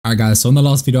Alright guys, so in the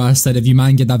last video I said if you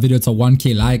man get that video to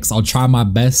 1k likes, I'll try my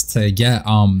best to get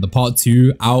the part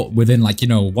 2 out within like, you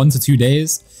know, 1 to 2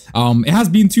 days. It has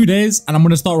been 2 days and I'm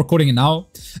gonna start recording it now.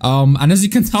 And as you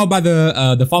can tell by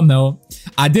the thumbnail,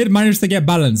 I did manage to get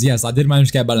balance. Yes, I did manage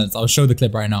to get balance. I'll show the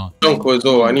clip right now. Shunko as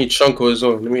well. I need Shunko as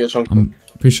well. Let me get Shunko. I'm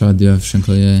pretty sure I do have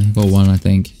Shunko, yeah. Got one, I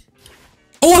think.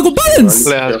 Oh, I got balance!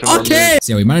 Okay!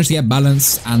 So yeah, we managed to get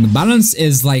balance, and balance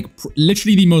is like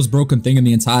literally the most broken thing in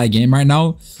the entire game right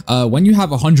now. When you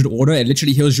have 100 order, it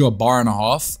literally heals you a bar and a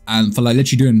half, and for like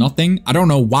literally doing nothing. I don't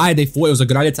know why they thought it was a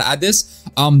good idea to add this.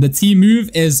 The team move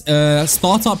is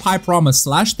startup hyper armor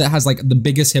slash that has like the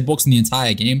biggest hitbox in the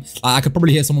entire game. I could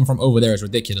probably hit someone from over there. It's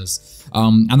ridiculous.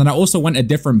 And then I also went a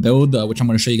different build, which I'm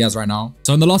going to show you guys right now.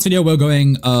 So in the last video, we're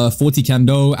going 40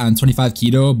 kendo and 25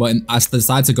 keto, but I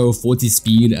decided to go 40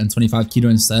 speed and 25 keto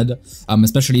instead,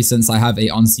 especially since I have a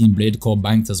unseen blade core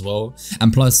banked as well.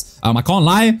 And plus, I can't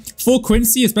lie, for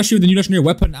Quincy, especially with the new legendary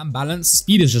weapon and balance,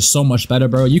 speed is just so much better,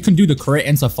 bro. You can do the crit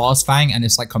into fast fang and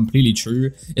it's like completely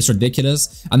true. It's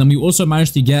ridiculous. And then we also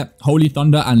managed to get Holy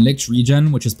Thunder and Lich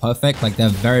regen, which is perfect. Like they're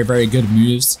very, very good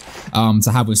moves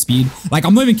to have with speed. Like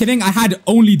I'm not even kidding, I had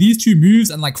only these two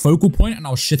moves and like focal point and I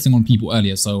was shitting on people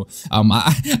earlier. So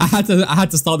I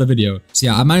had to start the video. So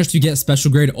yeah, I managed to get special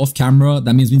grade off camera.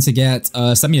 That means we need to get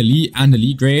semi-elite and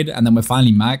elite grade, and then we're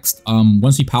finally maxed.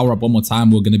 Once we power up one more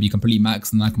time, we're going to be completely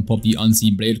maxed, and I can pop the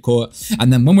unseen blade core.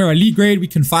 And then when we're elite grade, we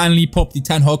can finally pop the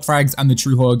 10 hog frags and the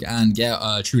true hog and get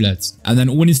trulets. And then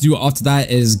all we need to do after that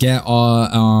is get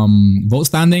our vault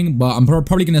standing, but I'm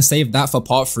probably going to save that for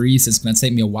part 3 since it's going to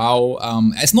take me a while.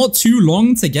 It's not too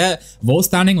long to get vault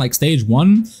standing like stage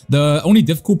 1. The only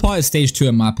difficult part is stage 2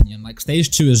 in my opinion. Like stage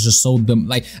 2 is just so dumb.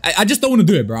 Like I just don't want to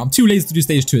do it, bro. I'm too lazy to do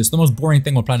stage 2. It's the most boring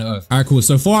thing on planet Earth. Alright, cool.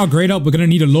 So for our grade up, we're gonna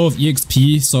need a lot of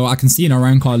EXP. So I can see in our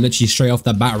rank card literally straight off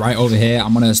the bat right over here.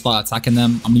 I'm gonna start attacking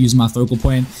them. I'm gonna use my focal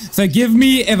point. Forgive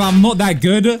me if I'm not that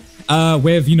good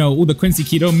with, you know, all the Quincy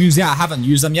keto moves. Yeah, I haven't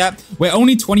used them yet. We're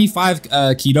only 25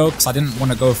 keto because I didn't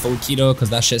want to go full keto because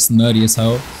that shit's nerdy as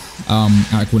hell.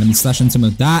 Alright, cool. Let me slash into him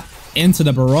with that. Into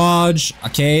the barrage.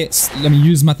 Okay, let me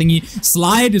use my thingy.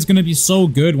 Slide is gonna be so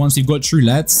good once you've got true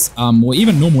lets, or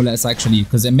even normal lets actually,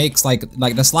 because it makes like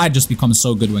the slide just becomes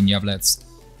so good when you have lets.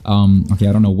 Okay,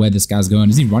 I don't know where this guy's going.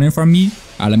 Is he running from me?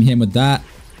 Alright, let me hit him with that.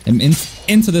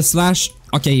 Into the slash.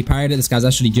 Okay, he parried it. This guy's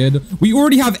actually good. We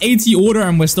already have 80 order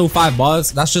and we're still 5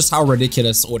 bars. That's just how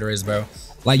ridiculous order is, bro.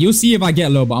 Like, you'll see if I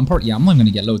get low, but I'm not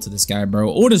gonna get low to this guy, bro.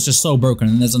 Order's just so broken,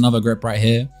 and there's another grip right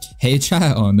here. Hey,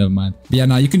 chat. Oh, never mind. But yeah,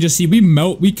 now you can just see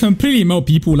we completely melt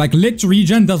people. Like, Lich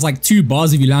regen does like 2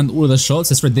 bars if you land all of the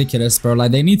shots. It's ridiculous, bro.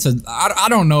 Like, they need to, I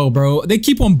don't know, bro. They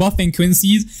keep on buffing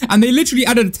Quincy's, and they literally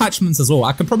added attachments as well.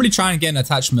 I could probably try and get an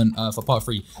attachment for part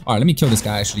 3. All right, let me kill this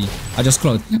guy, actually. I just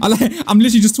closed. I'm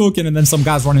literally just talking, and then some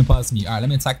guy's running past me. All right, let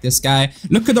me attack this guy.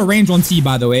 Look at the range on T,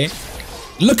 by the way.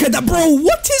 Look at that, bro.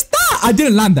 What is that? I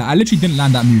didn't land that. I literally didn't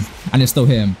land that move. And it still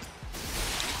hit him.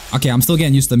 Okay, I'm still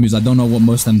getting used to the moves. I don't know what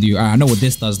most of them do. Alright, I know what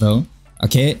this does, though.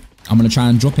 Okay, I'm going to try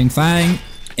and dropping Fang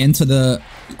into the...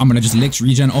 I'm going to just Lich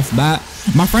regen off bat.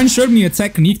 My friend showed me a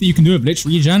technique that you can do with Lich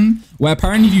regen, where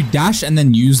apparently you dash and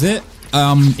then use it.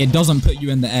 It doesn't put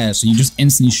you in the air, so you just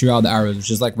instantly shoot out the arrows,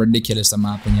 which is like ridiculous in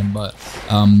my opinion, but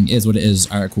it is what it is.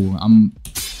 Alright, cool. I'm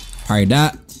parry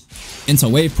that. Into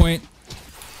waypoint.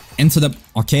 Into the...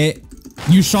 Okay.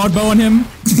 Use shard bow on him.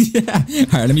 Yeah.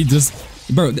 Alright, let me just...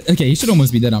 Bro, okay, he should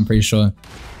almost be dead, I'm pretty sure.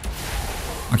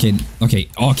 Okay,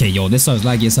 yo, this was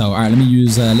laggy as hell. Alright, let me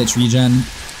use Lich regen.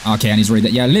 Okay, and he's already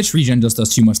dead. Yeah, Lich regen just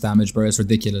does too much damage, bro. It's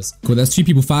ridiculous. Cool, there's 2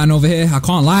 people fighting over here. I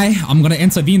can't lie. I'm gonna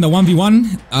intervene the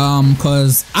 1v1.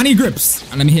 Because I need grips.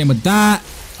 And let me hit him with that.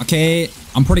 Okay.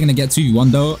 I'm probably gonna get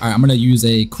 2v1 though. Alright, I'm gonna use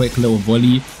a quick little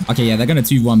volley. Okay, yeah, they're gonna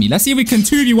 2v1 me. Let's see if we can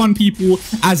 2v1 people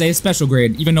as a special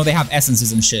grade, even though they have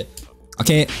essences and shit.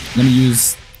 Okay, let me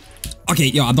use... Okay,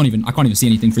 yo, I can't even see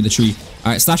anything through the tree.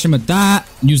 Alright, slash him with that.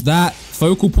 Use that.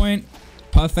 Focal point.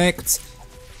 Perfect.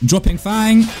 Dropping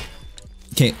Fang.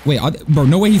 Okay, wait, bro,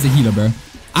 no way he's a healer, bro.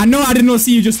 I know I did not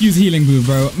see you just use healing move,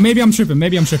 bro. Maybe I'm tripping.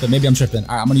 Alright,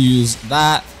 I'm gonna use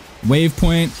that. Wave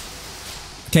point.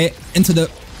 Okay, into the...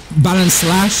 Balance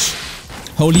slash.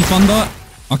 Holy Thunder.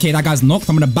 Okay, that guy's knocked.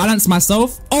 I'm gonna balance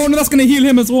myself. Oh no, that's gonna heal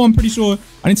him as well, I'm pretty sure.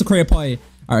 I need to create a party.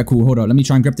 Alright, cool. Hold on. Let me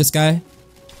try and grip this guy.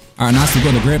 Alright, nice. We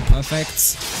got the grip.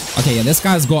 Perfect. Okay, yeah, this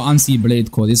guy's got unseen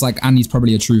blade core. He's like, and he's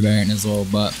probably a true variant as well.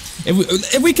 But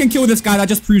if we can kill this guy, that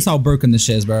just proves how broken this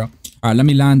shit is, bro. Alright, let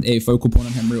me land a focal point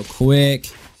on him real quick.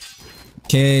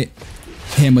 Okay.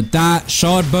 Hit him with that.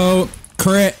 Shard bow.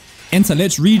 Crit. Into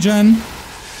Lich regen.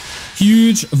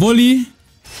 Huge volley.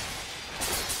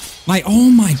 Like, oh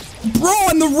my, bro,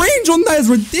 and the range on that is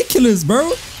ridiculous,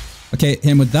 bro. Okay, hit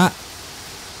him with that.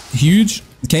 Huge.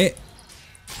 Okay.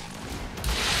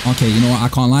 Okay, you know what? I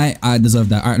can't lie. I deserve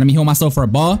that. All right, let me heal myself for a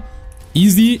bar.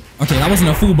 Easy. Okay, that wasn't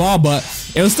a full bar, but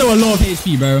it was still a lot of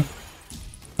HP, bro.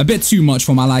 A bit too much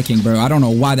for my liking, bro. I don't know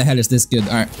why the hell it's this good.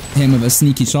 All right, hit him with a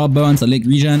sneaky shard bow into Lake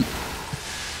Regen.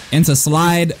 Into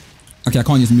slide. Okay, I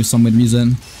can't use move some with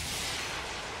reason.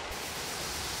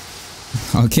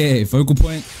 Okay, focal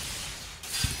point.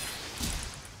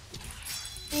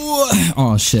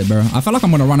 Oh shit, bro. I feel like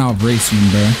I'm gonna run out of race soon,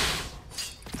 bro.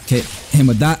 Okay, him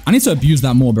with that. I need to abuse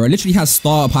that more, bro. It literally has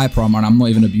startup hyper armor and I'm not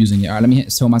even abusing it. All right, let me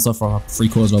heal myself for a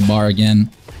 3/4 of a bar again.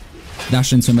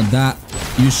 Dash into him with that.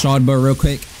 Use shard bow real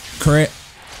quick. Crit.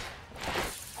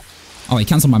 Oh, he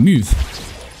canceled my move.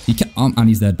 He can't, and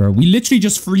he's dead, bro. We literally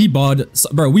just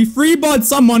freebarred, bro. We freebarred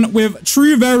someone with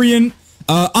true variant,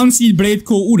 unsealed blade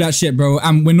core, all that shit, bro.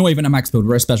 And we're not even a max build.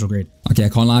 We're a special grade. Okay, I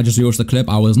can't lie. I just rewatched the clip.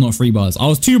 I was not 3 bars. I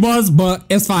was 2 bars, but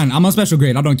it's fine. I'm a special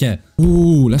grade. I don't care.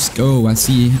 Ooh, let's go. I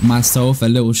see myself a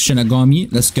little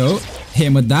Shinigami. Let's go. Hit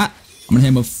him with that. I'm gonna hit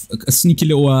him with a sneaky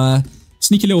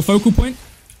little focal point.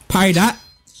 Parry that.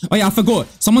 Oh yeah, I forgot.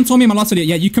 Someone told me in my last video,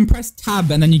 yeah, you can press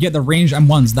tab and then you get the range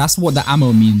M1s. That's what the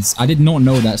ammo means. I did not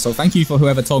know that. So thank you for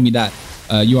whoever told me that.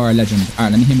 You are a legend. All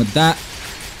right, let me hit him with that.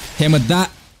 Hit him with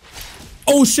that.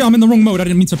 Oh shit, I'm in the wrong mode. I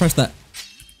didn't mean to press that.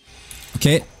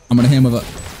 Okay, I'm gonna hit him with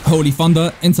a Holy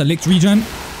Thunder into Licked Regen.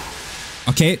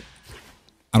 Okay.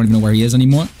 I don't even know where he is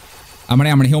anymore. I'm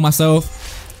gonna heal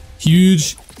myself.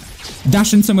 Huge.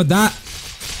 Dash into him with that.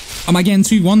 Am I getting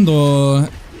 2-1 or...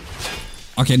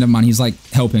 Okay, never mind. He's like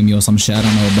helping me or some shit. I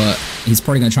don't know, but he's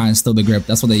probably gonna try and steal the grip.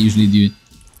 That's what they usually do.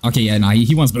 Okay, yeah, nah,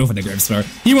 he wants both of the grips, bro.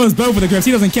 He wants both of the grips.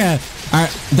 He doesn't care. All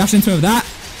right, dash into him with that.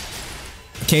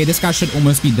 Okay, this guy should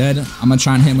almost be dead. I'm gonna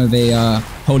try and hit him with a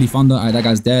Holy Thunder. All right, that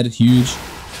guy's dead. Huge.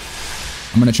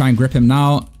 I'm gonna try and grip him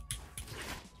now.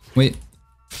 Wait.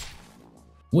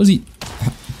 What is he?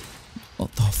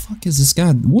 What the fuck is this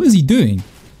guy? What is he doing?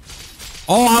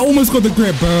 Oh, I almost got the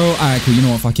grip, bro. All right, cool. You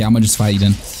know what? Fuck it. I'm gonna just fight you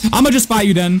then. I'm gonna just fight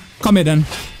you then. Come here then.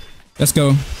 Let's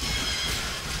go.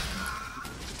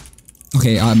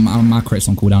 Okay, my crit's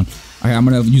on cooldown. Okay, I'm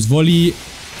gonna use volley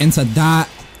into that,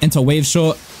 into wave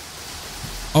shot.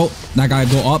 Oh, that guy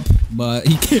got up, but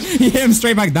he hit him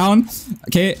straight back down.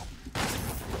 Okay.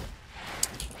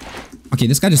 Okay,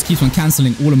 this guy just keeps on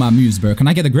canceling all of my moves, bro. Can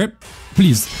I get a grip?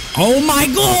 Please. Oh my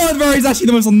god, bro. He's actually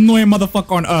the most annoying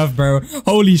motherfucker on earth, bro.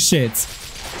 Holy shit.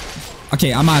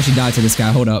 Okay, I might actually die to this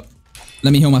guy. Hold up.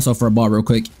 Let me heal myself for a bar real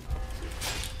quick.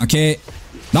 Okay.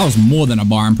 That was more than a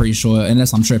bar, I'm pretty sure.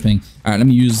 Unless I'm tripping. Alright, let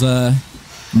me use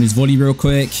volley real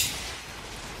quick.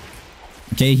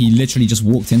 Okay, he literally just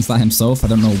walked into that himself. I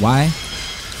don't know why.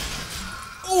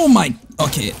 Oh my...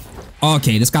 Okay.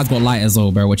 Okay, this guy's got light as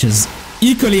well, bro. Which is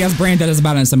equally as brain dead as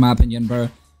balance in my opinion, bro.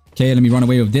 Okay, let me run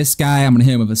away with this guy. I'm gonna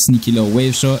hit him with a sneaky little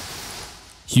wave shot.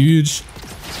 Huge.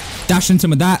 Dash into him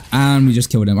with that, and we just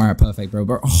killed him. All right, perfect, bro.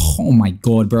 Oh my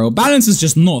god, bro. Balance is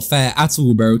just not fair at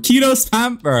all, bro. Keto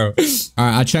spam, bro. All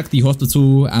right, I checked the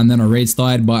hospital, and then a raid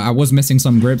started, but I was missing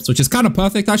some grips, which is kind of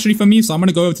perfect actually for me. So I'm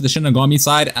gonna go over to the Shinigami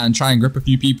side and try and grip a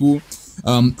few people.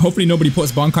 Hopefully nobody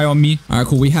puts Bankai on me. All right,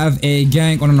 cool. We have a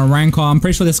gank on an Aranka. I'm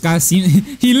pretty sure this guy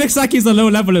he looks like he's a low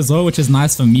level as well, which is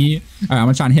nice for me. All right, I'm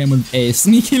gonna try and hit him with a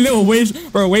sneaky little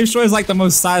wave. Bro, wave shot is like the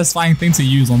most satisfying thing to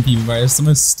use on people, bro. It's the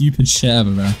most stupid shit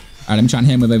ever, bro. All right, let me try and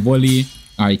hit him with a volley.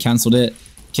 All right, he cancelled it.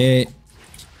 Okay.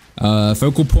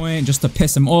 Focal point just to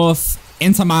piss him off.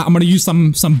 Into my, I'm gonna use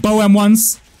some bow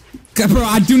M1s. Bro,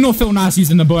 I do not feel nice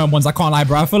using the bow M1s. I can't lie,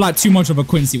 bro. I feel like too much of a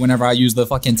Quincy whenever I use the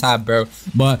fucking tab, bro.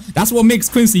 But that's what makes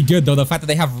Quincy good, though. The fact that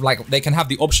they have like they can have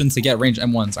the option to get range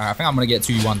M1s. All right, I think I'm gonna get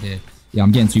 2-1 here. Yeah,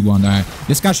 I'm getting 2-1. All right,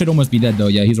 this guy should almost be dead though.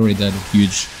 Yeah, he's already dead.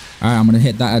 Huge. All right, I'm gonna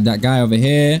hit that guy over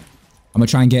here. I'm gonna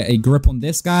try and get a grip on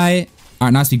this guy. All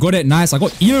right, nice. We got it. Nice. I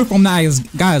got EO from that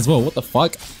guy as well. What the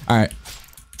fuck? All right.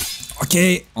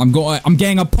 Okay, I'm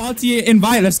getting a party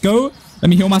invite. Let's go. Let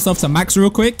me heal myself to max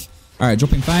real quick. All right,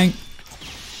 dropping fang.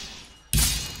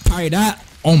 Parry that.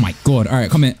 Oh my god. All right,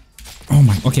 come in. Oh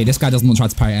my. Okay, this guy does not try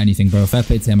to parry anything, bro. Fair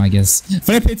play to him, I guess.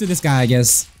 Fair play to this guy, I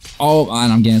guess. Oh,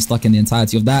 and I'm getting stuck in the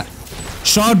entirety of that.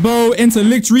 Shard bow into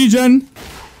Licked Regen.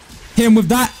 Hit him with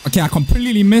that. Okay, I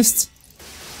completely missed.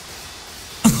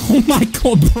 Oh my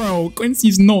god, bro.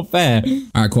 Quincy's not fair.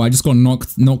 Alright, cool. I just got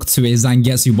knocked to a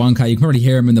Zangetsu Bankai. You can already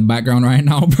hear him in the background right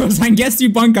now, bro.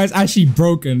 Zangetsu Bankai is actually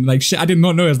broken. Like, shit, I did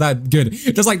not know it was that good.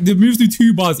 Just like, the moves do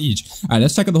 2 bars each. Alright,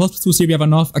 let's check out the hospital, see if we have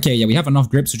enough. Okay, yeah, we have enough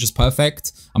grips, which is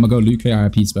perfect. I'm gonna go Luke.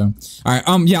 Alright, peace, bro.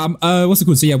 Alright, yeah, what's it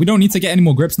called? So yeah, we don't need to get any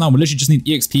more grips now. We literally just need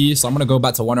EXP. So I'm gonna go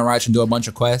back to Wonder Reich and do a bunch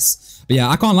of quests. But yeah,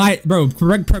 I can't lie, bro.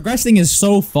 Progressing is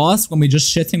so fast when we're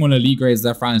just shitting on elite grades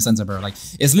left, right, and center, bro. Like,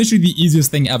 it's literally the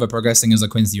easiest thing ever progressing as a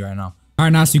Quincy right now.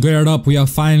 Alright, now so you graded up, we are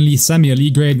finally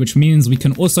semi-elite grade, which means we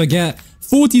can also get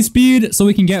 40 speed, so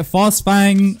we can get fast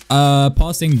fang,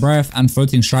 passing breath, and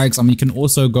floating strikes. And we can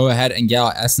also go ahead and get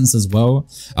our essence as well.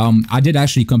 I did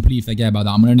actually completely forget about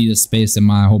that. I'm gonna need a space in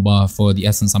my whole bar for the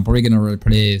essence. I'm probably gonna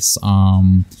replace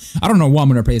I don't know what I'm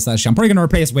gonna replace actually. I'm probably gonna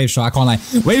replace wave shot. I can't lie.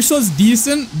 Wave shot's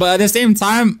decent, but at the same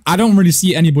time, I don't really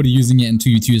see anybody using it in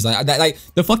 2v2s. Like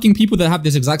the fucking people that have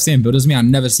this exact same build as me, I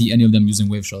never see any of them using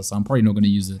wave shot, so I'm probably not gonna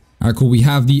use it. Alright, cool. We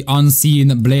have the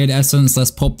unseen blade essence. Let's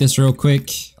pop this real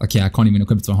quick. Okay, I can't even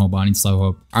equip it to a whole bar. I need slow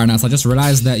hope. Alright, now so I just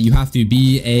realized that you have to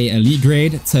be a elite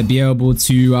grade to be able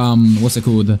to what's it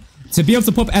called? To be able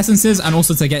to pop essences, and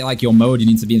also to get like your mode, you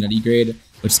need to be an elite grade,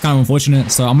 which is kind of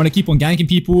unfortunate. So I'm gonna keep on ganking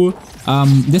people.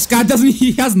 This guy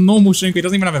he has normal Shinku. He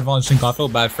doesn't even have advanced Shinku. I feel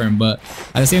bad for him, but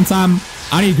at the same time,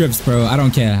 I need grips, bro. I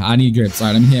don't care. I need grips.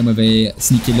 Alright, let me hit him with a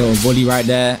sneaky little volley right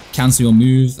there. Cancel your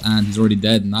move, and he's already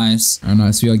dead. Nice. Alright,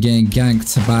 nice. We are getting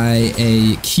ganked by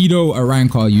a Keto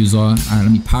Arankar user. Alright,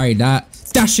 let me parry that.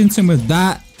 Dash into him with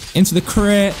that. Into the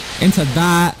crit. Into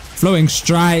that. Flowing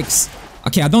strikes.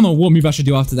 Okay, I don't know what move I should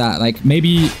do after that. Like,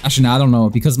 maybe... Actually, no, I don't know.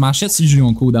 Because my shit's usually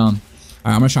on cooldown. Alright,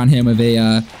 I'm gonna try and hit him with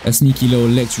a sneaky little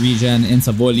licked regen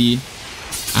into volley.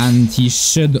 And he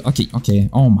should... Okay.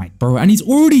 Oh my, bro. And he's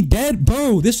already dead,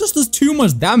 bro. This just does too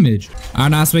much damage.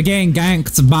 Alright, now, so we're getting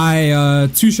ganked by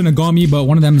 2 Shinigami, but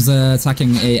one of them's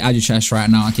attacking a Agichesh right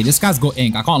now. Okay, this guy's got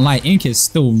ink. I can't lie. Ink is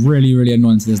still really, really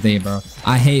annoying to this day, bro.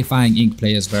 I hate fighting ink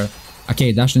players, bro.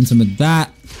 Okay, dashed into him with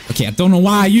that. Okay, I don't know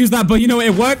why I used that, but you know,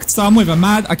 it worked, so I'm with a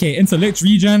mad. Okay, into licked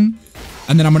regen.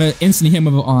 And then I'm gonna instantly hit him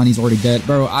with a... Oh, and he's already dead.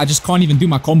 Bro, I just can't even do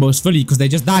my combos fully because they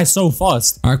just die so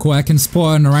fast. Alright, cool. I can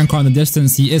spot an Arankar in the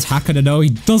distance. He is hacked though. He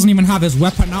doesn't even have his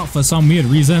weapon out for some weird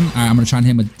reason. Alright, I'm gonna try and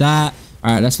hit him with that.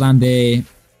 Alright, let's land a...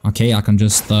 Okay, I can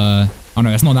just... Oh no,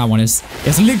 it's not that one. It's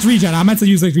licked regen. I meant to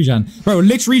use licked regen. Bro,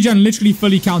 licked regen literally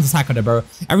fully counters Hakata, bro.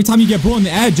 Every time you get brought in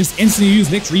the air, just instantly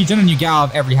use licked regen and you get out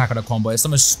of every Hakata combo. It's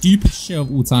some stupid shit of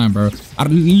all time, bro.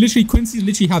 Quincy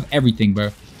literally have everything, bro.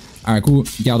 Alright, cool.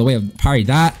 Get out of the way of parry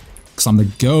that. Because I'm the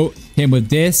GOAT. Hit him with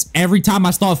this. Every time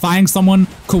I start fighting someone,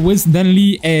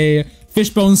 coincidentally, a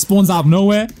fishbone spawns out of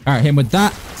nowhere. Alright, hit him with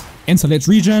that. Into licked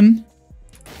regen.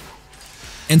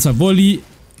 Into volley.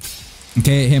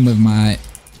 Okay, hit him with my...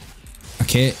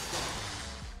 Okay.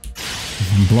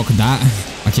 Block that.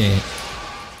 Okay.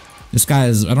 This guy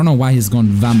is... I don't know why he's gone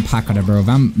Vamp Hakata, bro.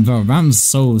 Vamp's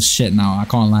so shit now. I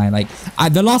can't lie. Like,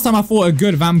 the last time I fought a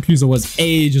good Vamp user was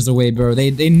ages away, bro.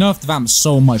 They nerfed Vamp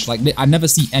so much. Like, I never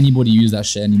see anybody use that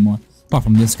shit anymore. Apart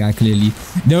from this guy, clearly.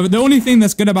 The only thing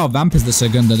that's good about Vamp is the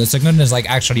Segunda. The Segunda is, like,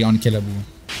 actually unkillable.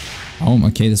 Oh,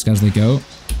 okay. This guy's the GOAT.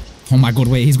 Oh my god,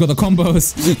 wait. He's got the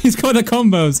combos. He's got the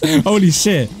combos. Holy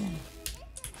shit.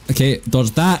 Okay,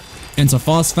 dodge that. Into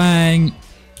Fast Fang.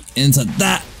 Into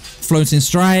that. Floating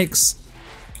strikes.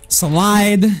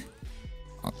 Slide.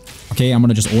 Okay, I'm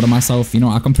gonna just order myself. You know,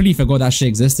 I completely forgot that shit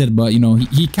existed, but you know,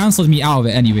 he cancelled me out of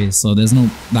it anyway, so there's no,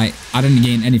 like, I didn't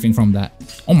gain anything from that.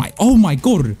 Oh my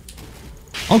god.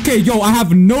 Okay, yo, I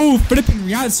have no flipping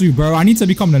Ryatsu, bro. I need to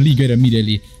become an elite grade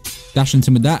immediately. Dash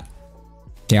into with that.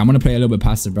 Okay, I'm gonna play a little bit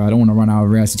passive, bro. I don't want to run out of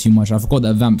Ryatsu too much. I forgot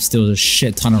that Vamp still a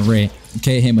shit ton of Ray.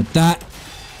 Okay, hit him with that.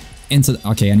 Into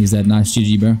okay, and he's dead. Nice,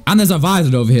 GG, bro. And there's a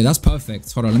Visor over here. That's perfect.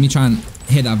 Hold on, let me try and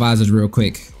hit that Visor real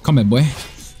quick. Come here, boy.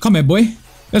 Come here, boy.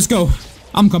 Let's go.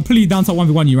 I'm completely down to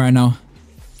 1v1 you right now.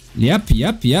 Yep.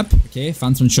 Okay,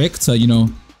 Phantom Trick to, you know,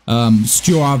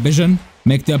 skew our vision.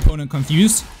 Make the opponent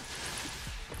confused.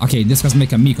 Okay, this guy's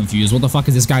making me confused. What the fuck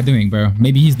is this guy doing, bro?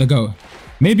 Maybe he's the GOAT.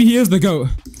 Maybe he is the GOAT.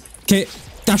 Okay,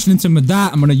 dashing into him with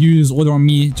that. I'm gonna use Order on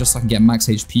me just so I can get max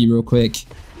HP real quick.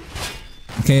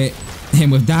 Okay, hit him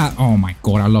with that. Oh my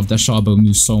god, I love that Sharbo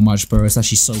move so much, bro. It's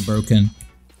actually so broken.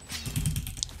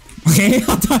 Okay,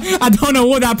 I don't know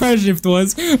what that pressure shift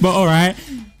was, but alright.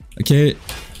 Okay.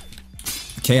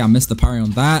 Okay, I missed the parry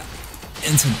on that.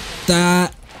 Into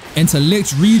that. Into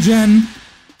licked regen.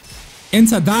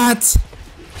 Into that.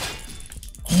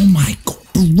 Oh my god.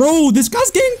 Bro, this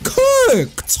guy's getting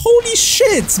cooked. Holy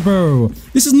shit, bro.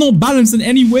 This is not balanced in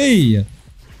any way.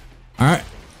 Alright.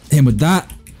 Hit him with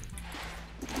that.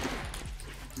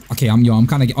 Okay, I'm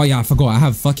kind of... Oh, yeah, I forgot. I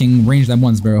have fucking ranged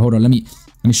M1s, bro. Hold on. Let me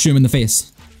shoot him in the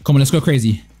face. Come on, let's go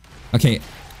crazy. Okay.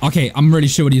 Okay, I'm really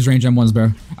sure with these range M1s,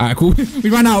 bro. Alright, cool.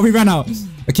 We ran out.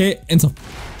 Okay, into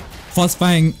fast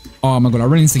bang. Oh my god, I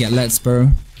really need to get Let's, bro.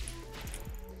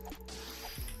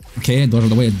 Okay, dodge all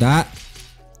the way with that.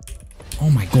 Oh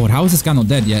my god, how is this guy not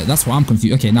dead yet? That's why I'm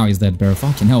confused. Okay, now he's dead, bro.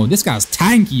 Fucking hell, this guy's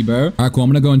tanky, bro. Alright, cool.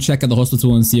 I'm gonna go and check at the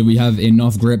hospital and see if we have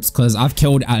enough grips, because I've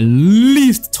killed at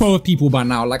least 12 people by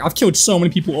now. Like, I've killed so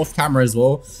many people off camera as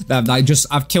well that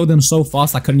I've killed them so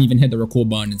fast I couldn't even hit the record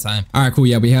button in time. Alright, cool.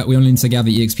 Yeah, we only need to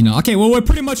gather EXP now. Okay, well, we're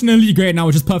pretty much in the elite grade now,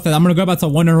 which is perfect. I'm gonna go back to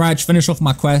Wonder Ranch, finish off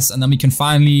my quest, and then we can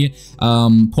finally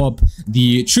pop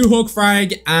the True Hawk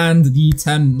Frag and the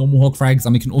 10 normal Hawk Frags,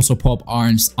 and we can also pop our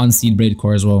Unseen Blade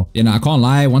Core as well. You know, I can't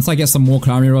lie. Once I get some more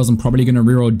clown rerolls, I'm probably gonna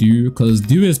reroll Dew, because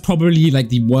Dew is probably like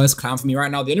the worst clown for me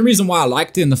right now. The only reason why I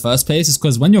liked it in the first place is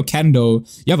because when you're Kendo,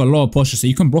 you have a lot of push, so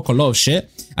you can block a lot of shit.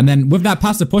 And then with that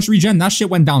passive push regen, that shit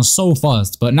went down so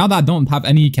fast. But now that I don't have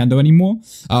any Kendo anymore,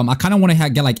 I kind of want to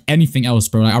get like anything else,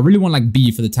 bro. Like, I really want like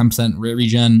B for the 10%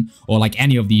 regen, or like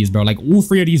any of these, bro. Like, all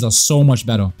three of these are so much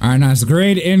better. All right, nice.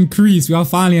 Grade increase. We are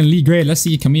finally in elite grade. Let's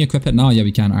see, can we equip it now? Yeah,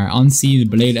 we can. All right, Unseen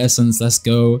Blade Essence. Let's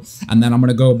go. And then I'm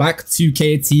gonna go back to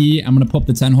KT. I'm gonna pop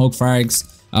the 10 Hawk Frags.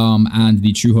 And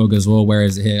the True Hog as well. Where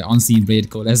is it here? Unseen Blade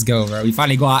Core. Let's go, bro. We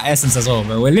finally got our essence as well,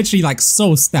 bro. We're literally like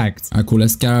so stacked. All right, cool.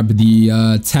 Let's grab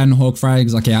the 10 Hawk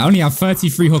Frags. Okay, I only have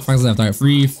 33 Hawk Frags left. All right,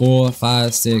 3, 4,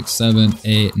 5, 6, 7,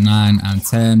 8, 9, and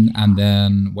 10. And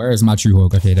then where is my True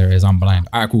Hog? Okay, there it is. I'm blind.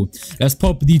 All right, cool. Let's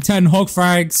pop the 10 Hawk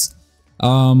Frags.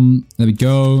 There we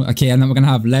go. Okay, and then we're gonna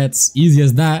have Let's. Easy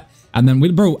as that. And then,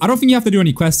 bro, I don't think you have to do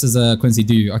any quests as Quincy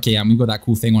do. Okay, and we got that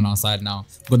cool thing on our side now.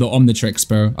 We got the Omnitrix,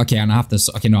 bro. Okay, and I have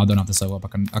to... Okay, no, I don't have to serve up.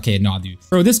 Okay, no, I do.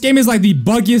 Bro, this game is like the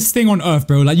buggiest thing on earth,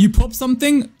 bro. Like, you pop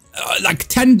something...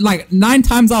 like 9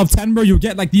 times out of 10, bro, you'll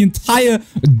get like the entire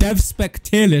dev spec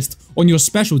tier list on your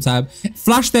special tab.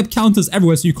 Flash step counters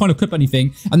everywhere, so you can't equip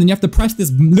anything, and then you have to press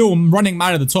this little running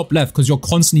man at the top left because you're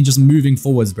constantly just moving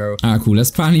forwards, bro. All right, cool. Let's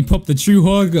finally pop the True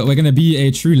Hog. We're gonna be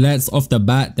a True Let's off the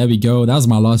bat. There we go. That was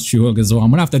my last True Hog as well. I'm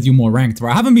gonna have to do more ranked,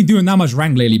 bro. I haven't been doing that much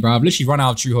rank lately, bro. I've literally run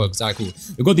out of True Hogs. All right, cool.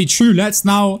 We've got the True Let's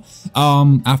now.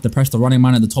 I have to press the running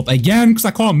man at the top again because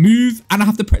I can't move, and I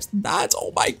have to press that.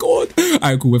 Oh my god. All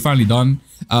right, cool. We're finally done.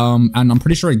 And I'm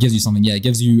pretty sure it gives you something. Yeah, it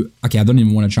gives you... Okay, I don't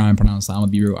even want to try and pronounce that. I'm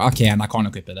gonna be real. Okay, and I can't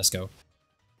equip it. Let's go.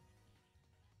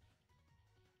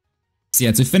 So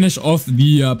yeah, to finish off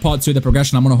the part 2 of the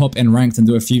progression, I'm gonna hop in ranked and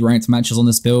do a few ranked matches on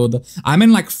this build. I'm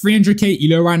in like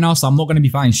 300k elo right now, so I'm not gonna be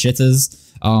fighting shitters.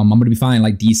 I'm gonna be finding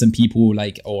like decent people,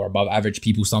 like, or above average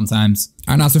people sometimes.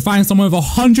 And now to find someone with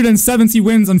 170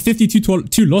 wins and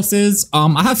 52 losses.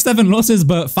 I have 7 losses,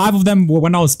 but 5 of them were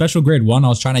when I was special grade 1. I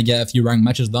was trying to get a few ranked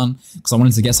matches done because I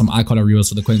wanted to get some eye color reels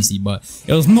for the Quincy, but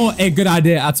it was not a good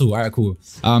idea at all. All right, cool.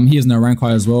 He is no rank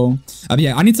high as well.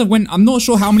 Yeah, I need to win. I'm not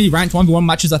sure how many ranked 1v1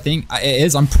 matches I think it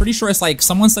is. I'm pretty sure it's like,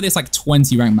 someone said it's like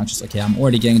 20 ranked matches. Okay, I'm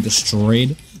already getting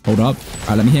destroyed. Hold up. All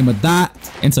right, let me hit him with that.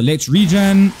 Intellect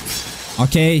regen.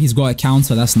 Okay, he's got a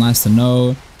counter. That's nice to know. All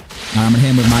right, I'm gonna hit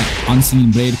him with my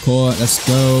Unseen Blade Core. Let's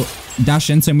go. Dash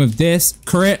into him with this.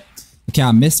 Crit. Okay,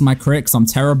 I missed my crit because I'm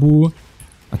terrible.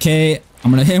 Okay,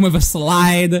 I'm gonna hit him with a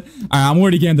slide. All right, I'm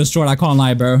already getting destroyed. I can't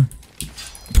lie, bro.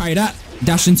 Parry that.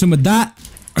 Dash into him with that.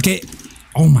 Okay.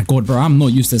 Oh my god, bro. I'm not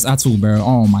used to this at all, bro.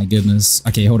 Oh my goodness.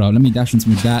 Okay, hold on. Let me dash into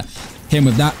him with that. Hit him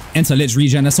with that. Enter Lich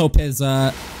regen. Let's hope his...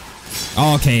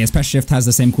 Oh, okay, his press shift has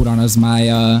the same cooldown as my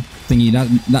thingy.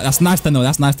 That's nice to know.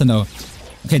 That's nice to know.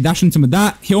 Okay, dash into him with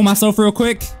that. Heal myself real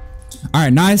quick. All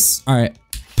right, nice. All right,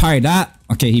 parry that.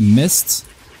 Okay, he missed.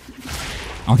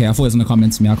 Okay, I thought he was gonna come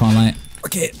into me. I can't lie.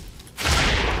 Okay.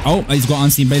 Oh, he's got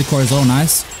Unseen Blade Core as well.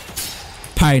 Nice.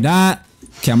 Parry that.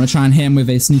 Okay, I'm gonna try and hit him with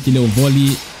a sneaky little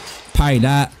volley. Parry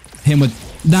that. Hit him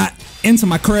with that into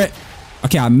my crit.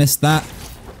 Okay, I missed that.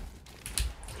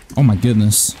 Oh my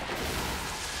goodness.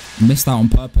 Missed that on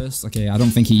purpose. Okay, I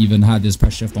don't think he even had his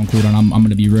press shift on cooldown. I'm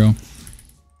gonna be real.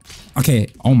 Okay,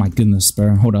 oh my goodness,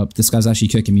 bro. Hold up, this guy's actually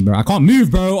kicking me, bro. I can't move,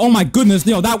 bro. Oh my goodness,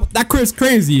 yo, that crit is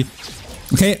crazy.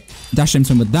 Okay, dash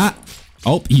into him with that.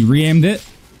 Oh, he re-aimed it.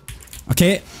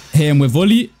 Okay, hit him with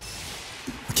volley.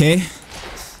 Okay.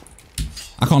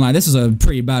 I can't lie, this is a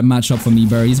pretty bad matchup for me,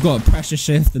 bro. He's got pressure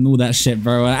shift and all that shit,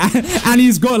 bro. And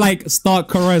he's got like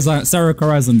Stark Horizon, Sarah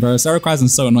Horizon, bro. Sarah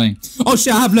Horizon's so annoying. Oh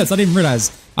shit, I have Let's. I didn't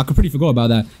realize. I completely forgot about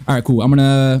that. All right, cool.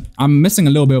 I'm missing a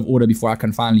little bit of order before I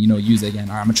can finally, you know, use it again.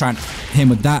 All right, I'm gonna try and hit him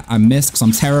with that. I missed because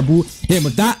I'm terrible. Hit him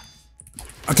with that.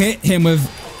 Okay, hit him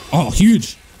with, oh,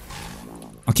 huge.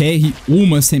 Okay, he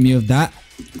almost hit me with that.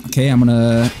 Okay,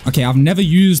 okay, I've never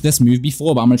used this move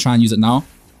before, but I'm gonna try and use it now.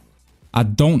 I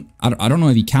don't know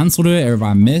if he cancelled it or if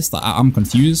I missed. I'm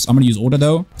confused. I'm gonna use order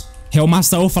though. Heal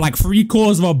myself for like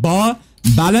 3/4 of a bar.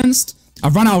 Balanced.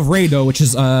 I've run out of ray though, which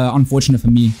is unfortunate for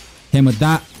me. Him with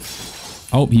that.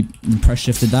 Oh, he press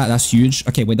shifted that. That's huge.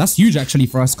 Okay, wait, that's huge actually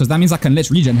for us because that means I can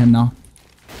let's regen him now.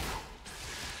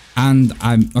 And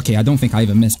okay, I don't think I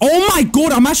even missed. Oh my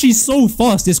god, I'm actually so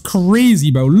fast. It's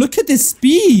crazy, bro. Look at this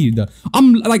speed.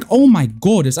 I'm like, oh my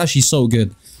god, it's actually so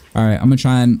good. All right, I'm gonna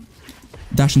try and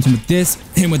dash into him with this,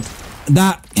 him with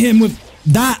that, him with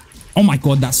that. Oh my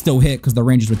god, that still hit because the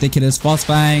range is ridiculous. Fast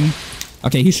Fang.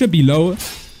 Okay, he should be low.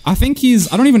 I think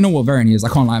he's, I don't even know what variant he is. I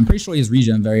can't lie. I'm pretty sure he's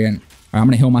regen variant. All right, I'm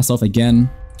gonna heal myself again.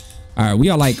 All right, we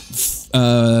are like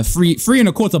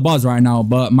 3.25 bars right now,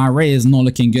 but my ray is not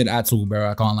looking good at all,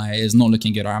 bro. I can't lie. It's not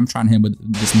looking good. All right, I'm trying him with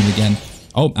this move again.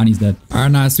 Oh, and he's dead. All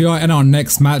right, nice. We are in our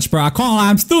next match, bro. I can't lie.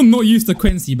 I'm still not used to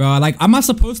Quincy, bro. Like, am I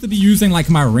supposed to be using like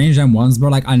my range M1s, bro?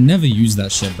 Like, I never use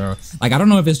that shit, bro. Like, I don't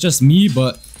know if it's just me,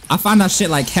 but I find that shit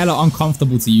like hella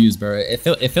uncomfortable to use, bro.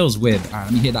 It feels weird. All right,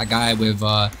 let me hit that guy with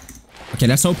okay,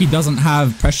 let's hope he doesn't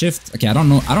have press shift. Okay, I don't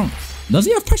know. Does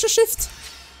he have pressure shift?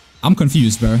 I'm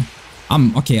confused, bro.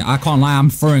 Okay, I can't lie. I'm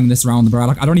throwing this round, bro.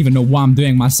 Like, I don't even know what I'm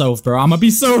doing myself, bro. I'm gonna be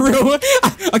so real.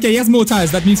 Okay, he has more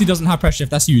tires. That means he doesn't have press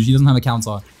shift. That's huge. He doesn't have a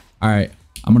counter. All right,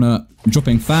 I'm gonna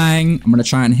dropping Fang. I'm gonna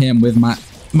try and hit him with my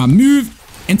move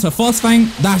into Fast Fang.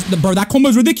 Bro, that combo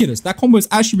is ridiculous. That combo is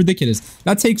actually ridiculous.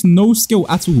 That takes no skill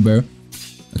at all, bro.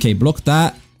 Okay, block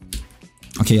that.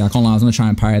 Okay, I can't lie. I was gonna try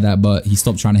and parry that, but he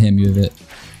stopped trying to hit me with it.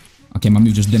 Okay, my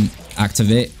move just didn't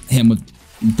activate. Hit him with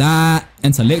that.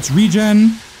 Intellect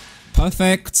regen.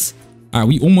 Perfect. All right,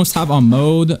 we almost have our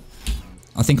mode.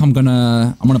 I think I'm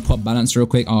gonna put balance real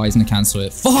quick. Oh, he's gonna cancel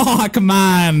it. Fuck,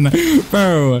 man,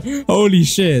 bro. Holy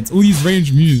shit! All these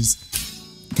range moves.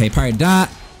 Okay, parry that.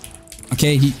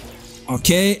 Okay,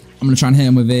 okay, I'm gonna try and hit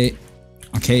him with it.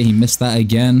 Okay, he missed that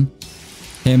again.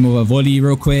 Hit him with a volley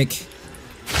real quick.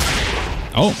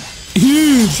 Oh,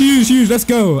 huge. Let's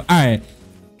go. All right.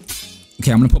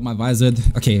 Okay, I'm gonna put my visored.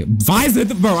 Okay,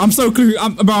 visored, bro. I'm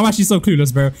actually so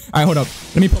clueless, bro. All right, hold up.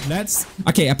 Let me put let's.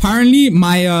 Okay, apparently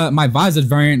my my visored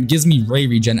variant gives me ray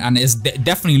regen, and it's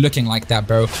definitely looking like that,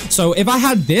 bro. So if I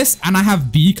had this and I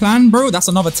have B clan, bro, that's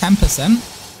another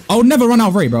 10%. I would never run out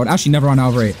of ray, bro. I'd actually never run out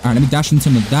of ray. All right, let me dash into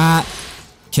him with that.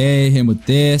 Okay, hit him with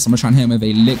this. I'm gonna try and hit him with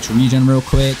a licked regen real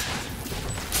quick.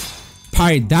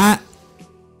 Parry that.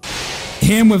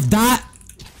 Hit him with that.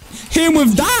 Hit him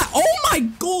with that. Oh my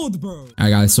god, bro.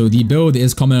 Alright guys, so the build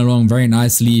is coming along very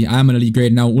nicely. I am an elite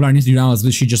grade now. All I need to do now is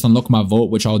literally just unlock my vault,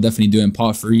 which I'll definitely do in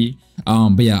part 3.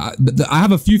 But yeah, I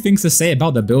have a few things to say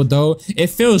about the build though. It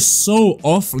feels so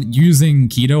off using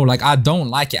keto. Like, I don't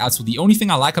like it at all. The only thing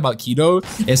I like about keto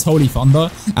is Holy Thunder,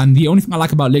 and the only thing I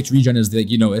like about licked regen is that,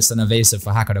 you know, it's an evasive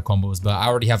for hacker the combos, but I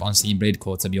already have unseen blade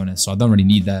core, to be honest, so I don't really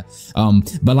need that.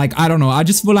 But like, I don't know, I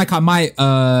just feel like I might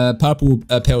purple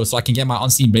pill so I can get my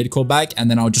unseen blade core back, and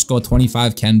then I'll just go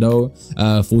 25 kendo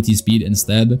 40 speed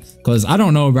instead, because I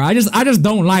don't know, bro. I just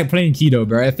don't like playing keto,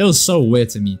 bro. It feels so weird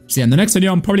to me. So yeah, in the next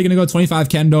video I'm probably gonna go 25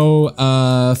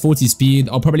 kendo 40 speed.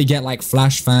 I'll probably get like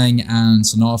Flash Fang and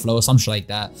Sonora Flow or some shit like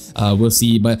that. We'll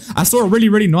see. But I saw a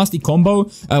really nasty combo.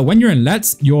 When you're in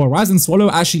Let's, your Rise and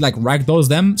Swallow actually like ragdolls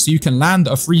them, so you can land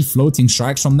a free floating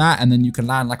strikes from that, and then you can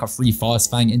land like a free Fast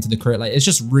Fang into the crit. Like, it's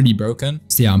just really broken.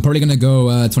 So yeah, I'm probably gonna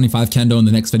go 25 kendo in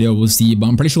the next video. We'll see. But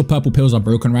I'm pretty sure purple pills are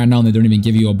broken right now and they don't even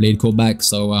give you your blade core back,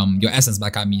 so your essence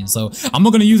back, I mean. So I'm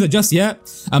not gonna use it just yet.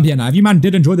 Yeah, now if you man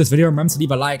did enjoy this video, remember to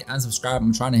leave a like and subscribe.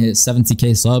 I'm trying to hit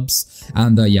 70k subs,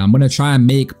 and yeah, I'm gonna try and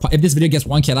make, if this video gets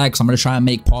 1k likes, I'm gonna try and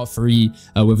make part 3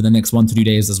 within the next 1 to 2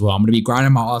 days as well. I'm gonna be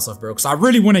grinding my ass off, bro, because I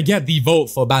really want to get the vote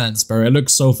for balance, bro. It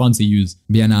looks so fun to use.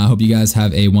 But yeah, now I hope you guys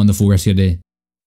have a wonderful rest of your day.